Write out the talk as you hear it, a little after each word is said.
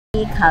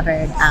We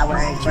covered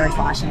our George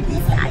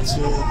Washington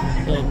statue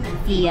in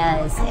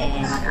keffiyehs,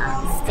 in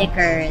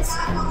stickers,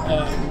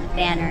 in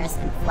banners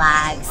and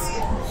flags.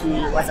 He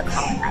was a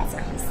colonizer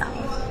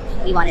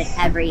himself. We wanted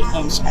every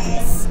inch of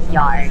this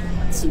yard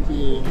to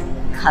be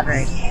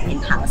covered in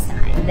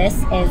Palestine. This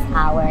is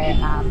our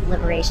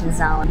liberation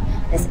zone.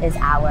 This is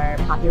our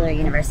popular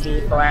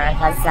university for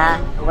Gaza.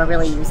 We're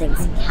really using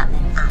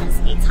Yemen as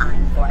a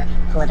time for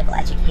political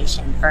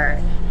education, for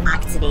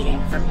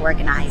activating, for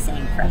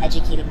organizing, for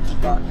educating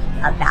people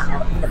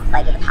about the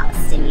plight of the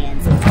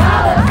Palestinians.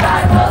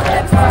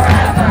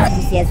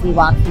 You see, as we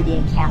walk through the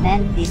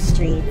encampment, these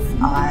streets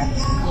are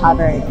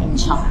covered in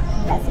chalk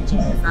messages.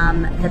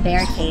 The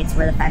barricades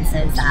were the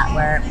fences that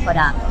were put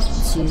up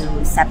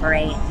to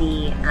separate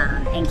the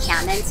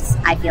encampments.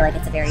 I feel like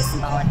it's a very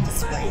symbolic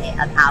display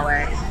of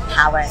our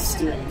power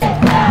students.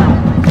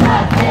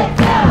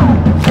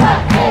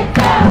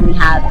 We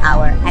have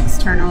our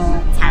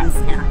external tents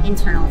and our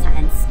internal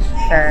tents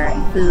for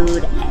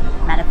food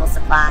and medical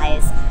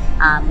supplies.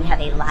 We have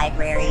a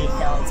library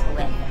filled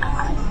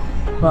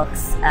with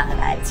books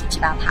that teach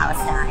about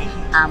Palestine.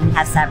 We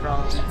have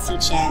several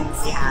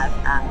teach-ins. We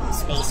have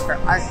space for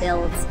art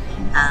builds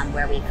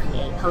where we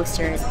create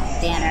posters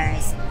and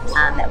banners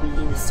that we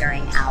use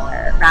during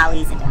our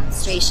rallies and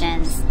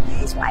demonstrations.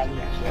 This is why we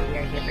are here. We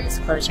are here for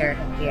disclosure.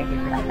 We are here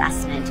for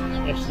divestment.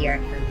 We are here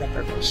for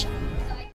liberation.